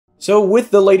So with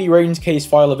the Lady Raiden's case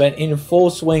file event in full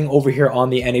swing over here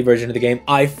on the NA version of the game,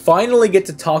 I finally get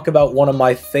to talk about one of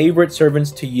my favorite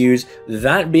servants to use,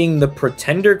 that being the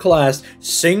Pretender class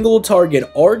single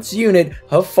target arts unit,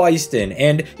 Hephaestion.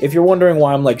 And if you're wondering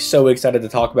why I'm like so excited to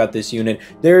talk about this unit,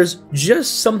 there's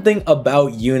just something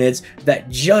about units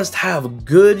that just have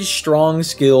good, strong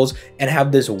skills and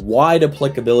have this wide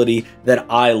applicability that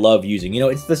I love using. You know,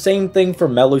 it's the same thing for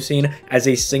Melusine as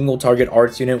a single target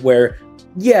arts unit where,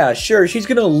 yeah, sure, she's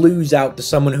gonna lose out to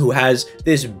someone who has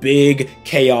this big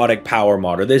chaotic power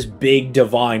mod or this big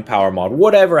divine power mod,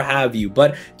 whatever have you,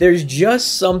 but there's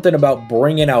just something about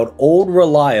bringing out old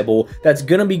reliable that's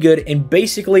gonna be good in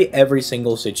basically every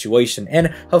single situation.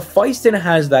 And Hephaestion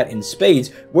has that in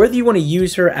spades, whether you want to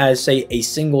use her as, say, a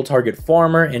single target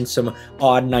farmer in some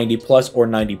odd 90 plus or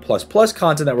 90 plus plus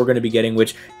content that we're going to be getting,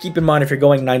 which keep in mind, if you're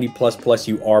going 90 plus plus,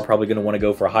 you are probably going to want to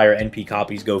go for higher NP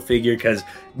copies, go figure, because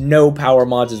no power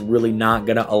mods is really not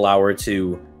going to allow her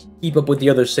to keep up with the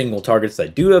other single targets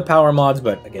that do have power mods,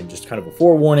 but again, just kind of a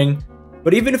forewarning.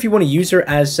 But even if you want to use her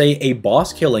as, say, a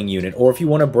boss killing unit, or if you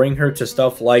want to bring her to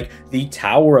stuff like the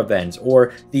tower events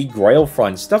or the Grail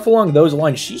front, stuff along those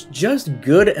lines, she's just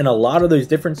good in a lot of those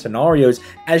different scenarios,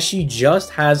 as she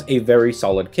just has a very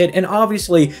solid kit. And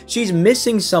obviously, she's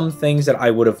missing some things that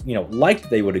I would have, liked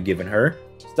they would have given her.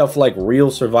 Stuff like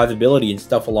real survivability and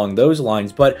stuff along those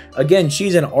lines. But again,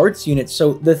 she's an arts unit,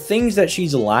 so the things that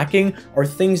she's lacking are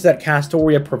things that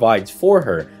Castoria provides for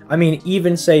her. I mean,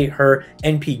 even say her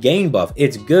NP gain buff,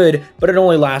 it's good, but it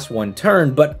only lasts one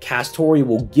turn, but Castoria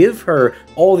will give her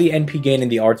all the NP gain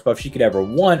and the arts buff she could ever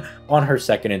want on her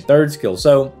second and third skill.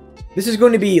 So this is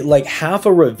going to be like half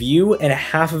a review and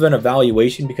half of an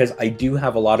evaluation, because I do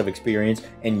have a lot of experience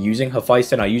in using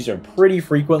Hephaestion. I use her pretty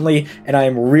frequently, and I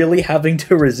am really having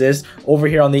to resist over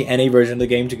here on the NA version of the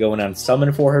game to go in and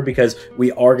summon for her, because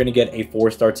we are going to get a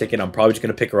 4-star ticket. I'm probably just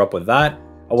going to pick her up with that.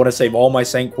 I want to save all my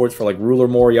Saint Quartz for like Ruler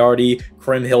Moriarty,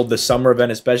 Crimhild, the summer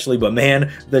event especially, but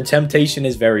man, the temptation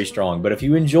is very strong. But if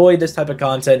you enjoy this type of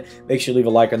content, make sure you leave a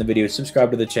like on the video, subscribe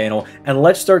to the channel, and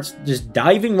let's start just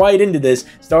diving right into this,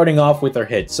 starting off with our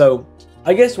hits. So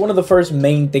I guess one of the first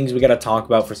main things we got to talk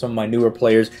about for some of my newer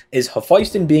players is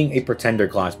Hephaestion being a Pretender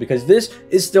class, because this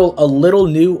is still a little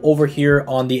new over here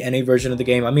on the NA version of the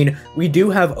game. I mean, we do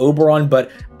have Oberon,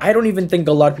 but I don't even think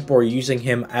a lot of people are using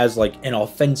him as like an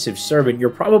offensive servant.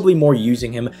 You're probably more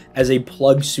using him as a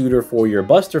plug suitor for your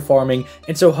buster farming,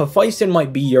 and so Hephaestion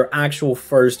might be your actual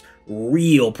first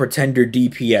real Pretender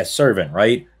DPS servant,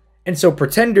 right? And so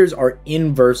Pretenders are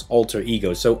inverse alter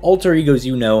egos. So alter egos,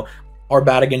 are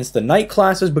bad against the knight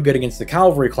classes, but good against the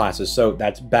cavalry classes. So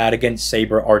that's bad against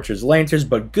saber, archers, lancers,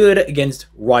 but good against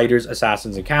riders,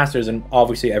 assassins, and casters. And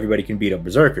obviously everybody can beat up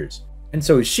berserkers. And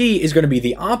so she is going to be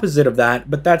the opposite of that,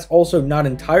 but that's also not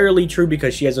entirely true,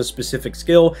 because she has a specific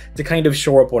skill to kind of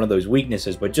shore up one of those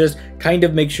weaknesses. But just kind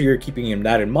of make sure you're keeping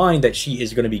that in mind, that she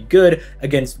is going to be good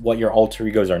against what your alter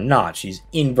egos are not. She's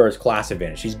inverse class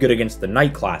advantage. She's good against the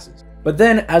knight classes. But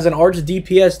then, as an arch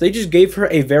DPS, they just gave her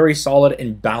a very solid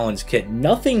and balanced kit.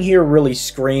 Nothing here really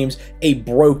screams a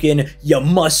broken, you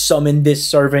must summon this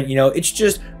servant, it's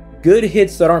just good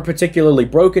hits that aren't particularly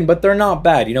broken, but they're not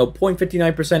bad.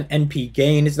 0.59% NP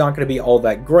gain is not going to be all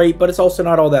that great, but it's also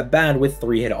not all that bad with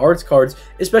 3-hit arts cards,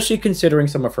 especially considering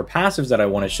some of her passives that I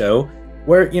want to show,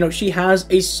 where, she has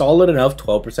a solid enough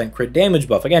 12% crit damage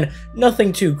buff. Again,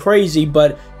 nothing too crazy,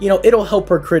 but, it'll help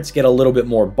her crits get a little bit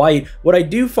more bite. What I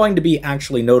do find to be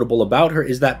actually notable about her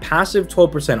is that passive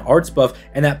 12% arts buff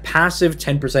and that passive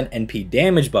 10% NP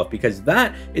damage buff, because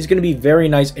that is going to be very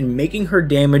nice in making her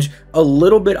damage a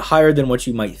little bit higher than what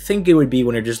you might think it would be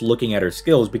when you're just looking at her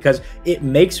skills, because it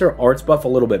makes her arts buff a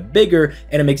little bit bigger,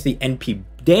 and it makes the NP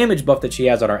damage buff that she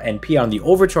has on her NP on the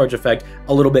overcharge effect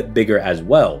a little bit bigger as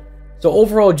well. So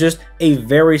overall, just a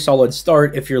very solid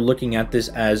start if you're looking at this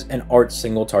as an art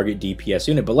single target DPS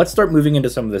unit. But let's start moving into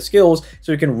some of the skills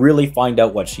so we can really find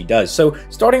out what she does. So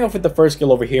starting off with the first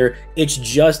skill over here, it's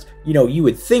just, you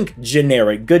would think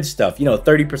generic good stuff.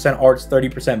 30% arts,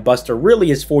 30% buster,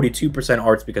 really is 42%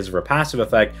 arts because of her passive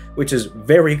effect, which is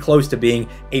very close to being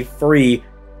a free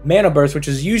mana burst, which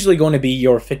is usually going to be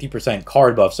your 50%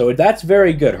 card buff. So that's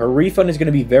very good. Her refund is going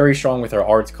to be very strong with her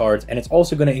arts cards, and it's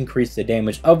also going to increase the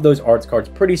damage of those arts cards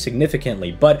pretty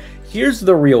significantly. But here's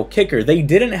the real kicker. They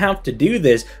didn't have to do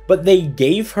this, but they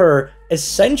gave her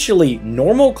essentially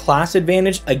normal class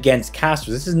advantage against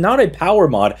casters. This is not a power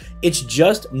mod, it's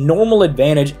just normal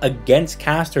advantage against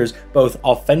casters, both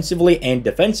offensively and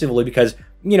defensively, because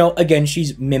you know, again,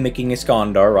 she's mimicking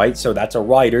Iskandar, right? So that's a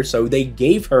rider. So they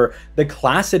gave her the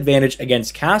class advantage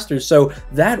against casters. So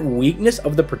that weakness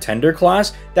of the Pretender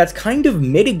class, that's kind of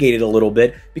mitigated a little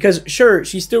bit because sure,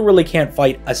 she still really can't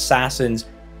fight assassins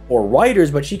or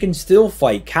riders, but she can still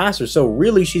fight casters. So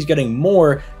really she's getting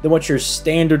more than what your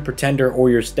standard Pretender or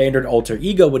your standard alter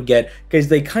ego would get because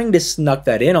they kind of snuck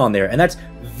that in on there. And that's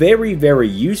very, very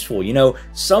useful. You know,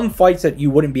 some fights that you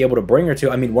wouldn't be able to bring her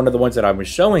to, I mean, one of the ones that I was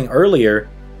showing earlier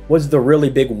was the really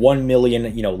big 1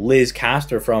 million, you know, Liz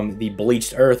caster from the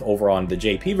Bleached Earth over on the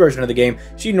JP version of the game.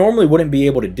 She normally wouldn't be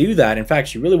able to do that. In fact,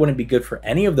 she really wouldn't be good for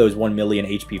any of those 1 million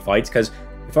HP fights because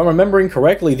if I'm remembering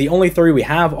correctly, the only three we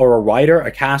have are a rider,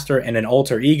 a caster, and an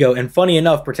alter ego. And funny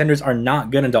enough, Pretenders are not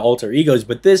good into alter egos,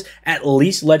 but this at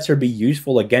least lets her be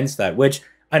useful against that, which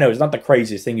I know is not the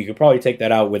craziest thing. You could probably take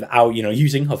that out without, you know,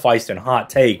 using Hephaestion hot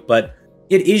take, but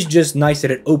it is just nice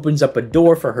that it opens up a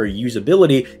door for her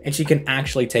usability and she can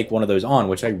actually take one of those on,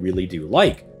 which I really do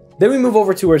like. Then we move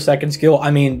over to her second skill.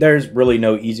 I mean, there's really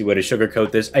no easy way to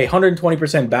sugarcoat this. A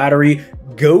 120% battery,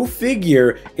 go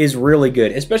figure, is really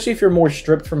good, especially if you're more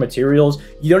stripped for materials.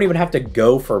 You don't even have to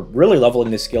go for really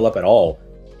leveling this skill up at all.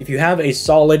 If you have a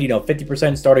solid, you know,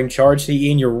 50% starting charge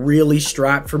CE and you're really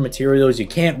strapped for materials, you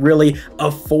can't really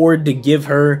afford to give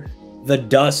her the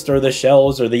dust or the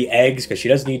shells or the eggs because she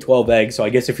does need 12 eggs. So I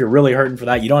guess if you're really hurting for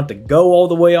that, you don't have to go all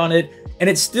the way on it. And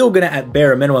it's still going to, at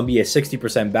bare minimum, be a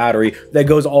 60% battery that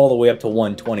goes all the way up to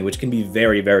 120, which can be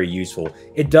very, very useful.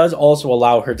 It does also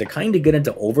allow her to kind of get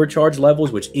into overcharge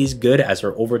levels, which is good as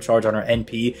her overcharge on her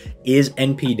NP is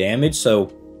NP damage.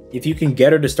 So if you can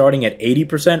get her to starting at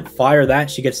 80%, fire that.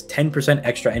 She gets 10%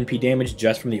 extra NP damage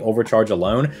just from the overcharge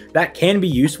alone. That can be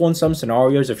useful in some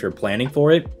scenarios if you're planning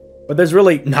for it. But there's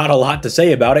really not a lot to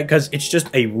say about it because it's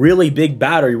just a really big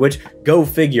battery, which, go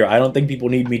figure, I don't think people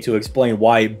need me to explain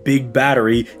why big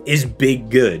battery is big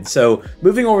good. So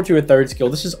moving over to a third skill,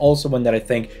 this is also one that I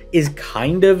think is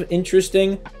kind of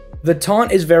interesting. The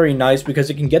taunt is very nice because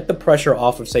it can get the pressure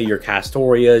off of, say, your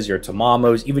Castorias, your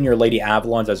Tamamos, even your Lady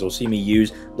Avalons, as you'll see me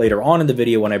use later on in the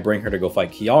video when I bring her to go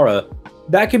fight Kiara.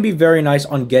 That can be very nice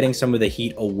on getting some of the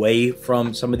heat away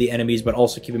from some of the enemies, but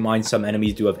also keep in mind some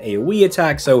enemies do have AoE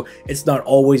attacks, so it's not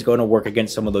always going to work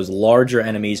against some of those larger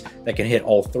enemies that can hit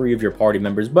all three of your party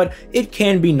members, but it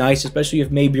can be nice, especially if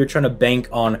maybe you're trying to bank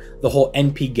on the whole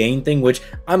NP gain thing, which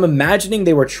I'm imagining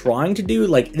they were trying to do.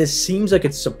 Like, this seems like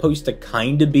it's supposed to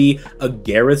kind of be a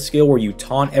Gareth skill where you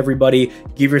taunt everybody,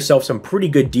 give yourself some pretty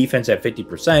good defense at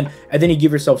 50%, and then you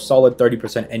give yourself solid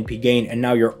 30% NP gain, and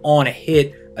now you're on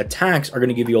hit attacks are going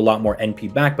to give you a lot more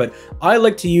NP back. But I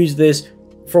like to use this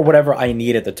for whatever I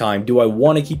need at the time. Do I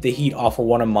want to keep the heat off of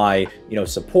one of my, you know,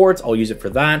 supports? I'll use it for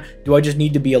that. Do I just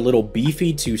need to be a little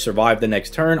beefy to survive the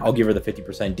next turn? I'll give her the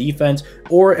 50% defense.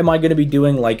 Or am I going to be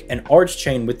doing like an arch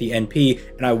chain with the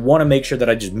NP and I want to make sure that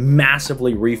I just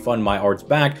massively refund my arts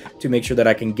back to make sure that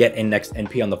I can get in next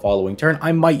NP on the following turn?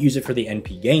 I might use it for the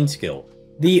NP gain skill.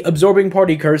 The absorbing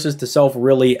party curses to self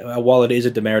really, while it is a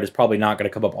demerit, is probably not going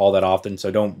to come up all that often, so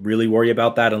don't really worry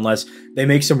about that unless they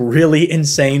make some really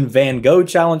insane Van Gogh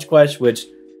challenge quest, which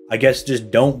I guess just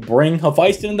don't bring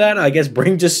Hephaestion in that. I guess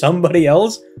bring just somebody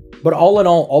else. But all in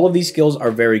all of these skills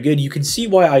are very good. You can see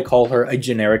why I call her a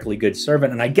generically good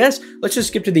servant. And I guess let's just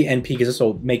skip to the NP because this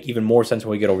will make even more sense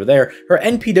when we get over there. Her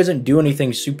NP doesn't do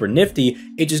anything super nifty.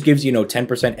 It just gives, you know, 10%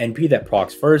 NP that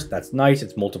procs first. That's nice.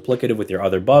 It's multiplicative with your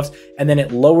other buffs. And then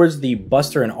it lowers the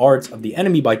buster and arts of the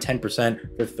enemy by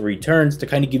 10% for 3 turns to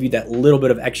kind of give you that little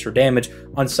bit of extra damage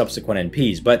on subsequent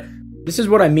NPs. But this is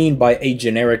what I mean by a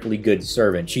generically good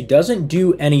servant. She doesn't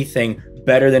do anything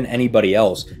better than anybody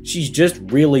else. She's just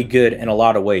really good in a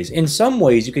lot of ways. In some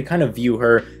ways, you could kind of view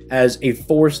her as a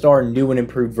 4-star new and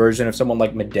improved version of someone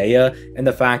like Medea, and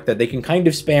the fact that they can kind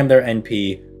of spam their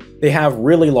NP. They have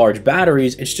really large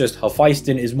batteries. It's just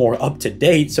Hephaestion is more up to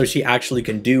date, so she actually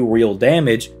can do real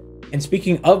damage. And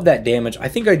speaking of that damage, I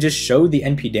think I just showed the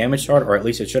NP damage chart, or at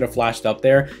least it should have flashed up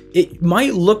there. It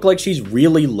might look like she's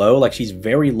really low, like she's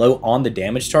very low on the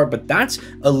damage chart, but that's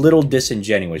a little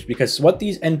disingenuous because what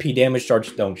these NP damage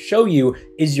charts don't show you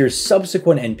is your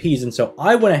subsequent NPs. And so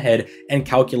I went ahead and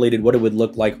calculated what it would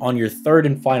look like on your third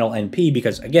and final NP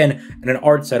because, again, in an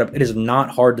art setup, it is not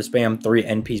hard to spam 3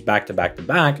 NPs back to back to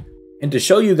back. And to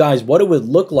show you guys what it would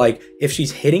look like if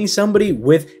she's hitting somebody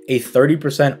with a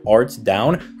 30% arts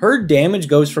down, her damage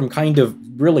goes from kind of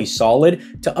really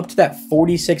solid to up to that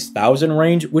 46,000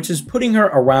 range, which is putting her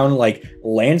around like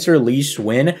Lancer Lee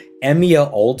Swin,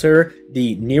 Emiya Alter,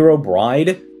 the Nero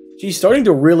Bride. she's starting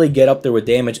to really get up there with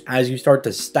damage as you start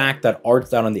to stack that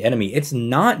arts down on the enemy. It's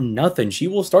not nothing. She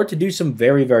will start to do some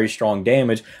very, very strong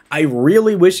damage. I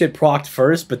really wish it procced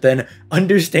first, but then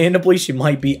understandably, she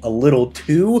might be a little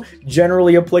too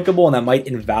generally applicable, and that might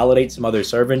invalidate some other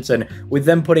servants. And with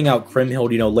them putting out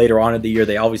Crimhild, you know, later on in the year,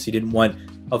 they obviously didn't want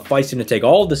Hephaestion to take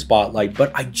all of the spotlight, but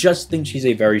I just think she's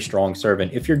a very strong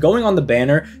servant. If you're going on the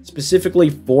banner specifically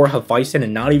for Hephaestion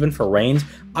and not even for Reigns,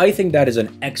 I think that is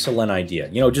an excellent idea.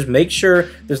 You know, just make sure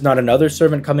there's not another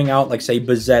servant coming out, like say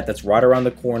Bazette, that's right around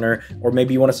the corner, or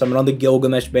maybe you want to summon on the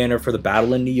Gilgamesh banner for the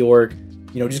battle in New York.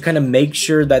 You know, just kind of make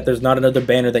sure that there's not another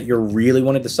banner that you're really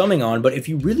wanting to summon on. But if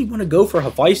you really want to go for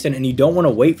Hephaestion and you don't want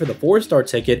to wait for the 4-star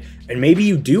ticket, and maybe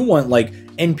you do want like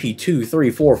NP 2, 3,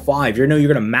 4, 5, you know you're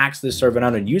going to max this servant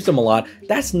out and use them a lot,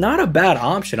 that's not a bad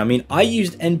option. I mean, I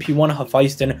used NP1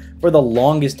 Hephaestion for the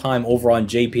longest time over on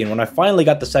JP, and when I finally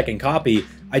got the second copy,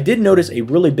 I did notice a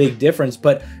really big difference,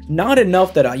 but not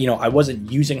enough that I wasn't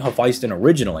using Hephaestion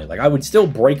originally. Like, I would still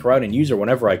break her out and use her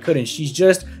whenever I could, and she's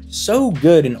just so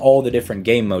good in all the different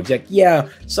game modes. Like, yeah,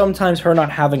 sometimes her not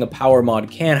having a power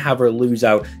mod can have her lose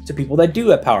out to people that do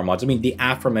have power mods. I mean, the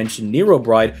aforementioned Nero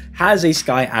Bride has a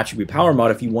Sky Attribute power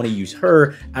mod if you want to use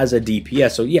her as a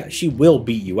DPS, so yeah, she will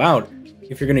beat you out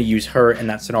if you're going to use her in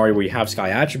that scenario where you have Sky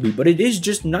Attribute, but it is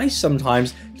just nice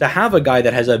sometimes to have a guy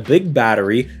that has a big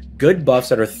battery, good buffs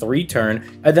that are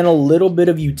 3-turn, and then a little bit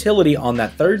of utility on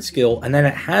that 3rd skill, and then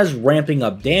it has ramping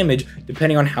up damage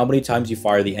depending on how many times you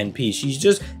fire the NP. She's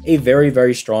just a very,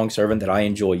 very strong servant that I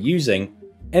enjoy using.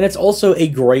 And it's also a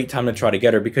great time to try to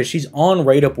get her because she's on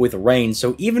rate up with Reigns,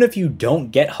 so even if you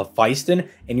don't get Hephaestion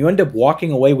and you end up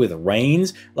walking away with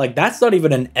Reigns, like that's not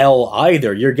even an L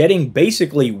either. You're getting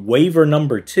basically waiver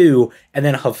number 2, and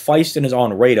then Hephaestion is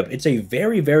on rate up. It's a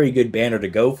very, very good banner to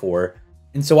go for.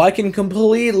 And so I can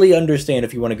completely understand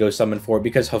if you want to go summon for it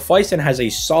because Hephaestion has a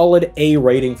solid A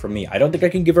rating for me. I don't think I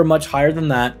can give her much higher than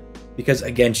that because,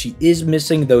 again, she is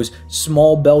missing those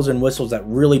small bells and whistles that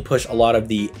really push a lot of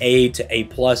the A to A+,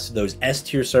 to those S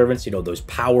tier servants, you know, those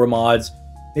power mods,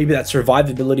 maybe that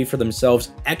survivability for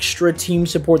themselves, extra team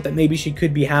support that maybe she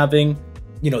could be having.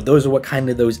 You know, those are what kind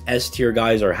of those S tier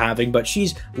guys are having, but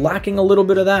she's lacking a little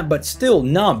bit of that, but still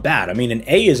not bad. I mean, an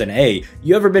A is an A.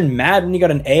 You ever been mad when you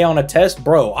got an A on a test?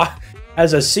 Bro,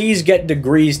 as a C's get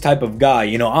degrees type of guy,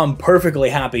 you know, I'm perfectly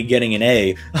happy getting an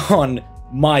A on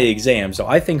my exam. So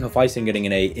I think Hephaestion getting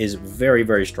an A is very,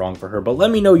 very strong for her. But let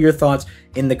me know your thoughts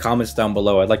in the comments down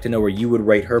below. I'd like to know where you would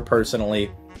rate her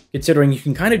personally, considering you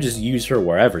can kind of just use her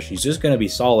wherever. She's just going to be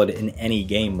solid in any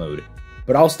game mode.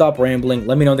 But I'll stop rambling.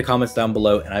 Let me know in the comments down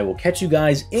below, and I will catch you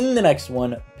guys in the next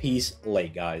one. Peace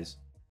late, guys.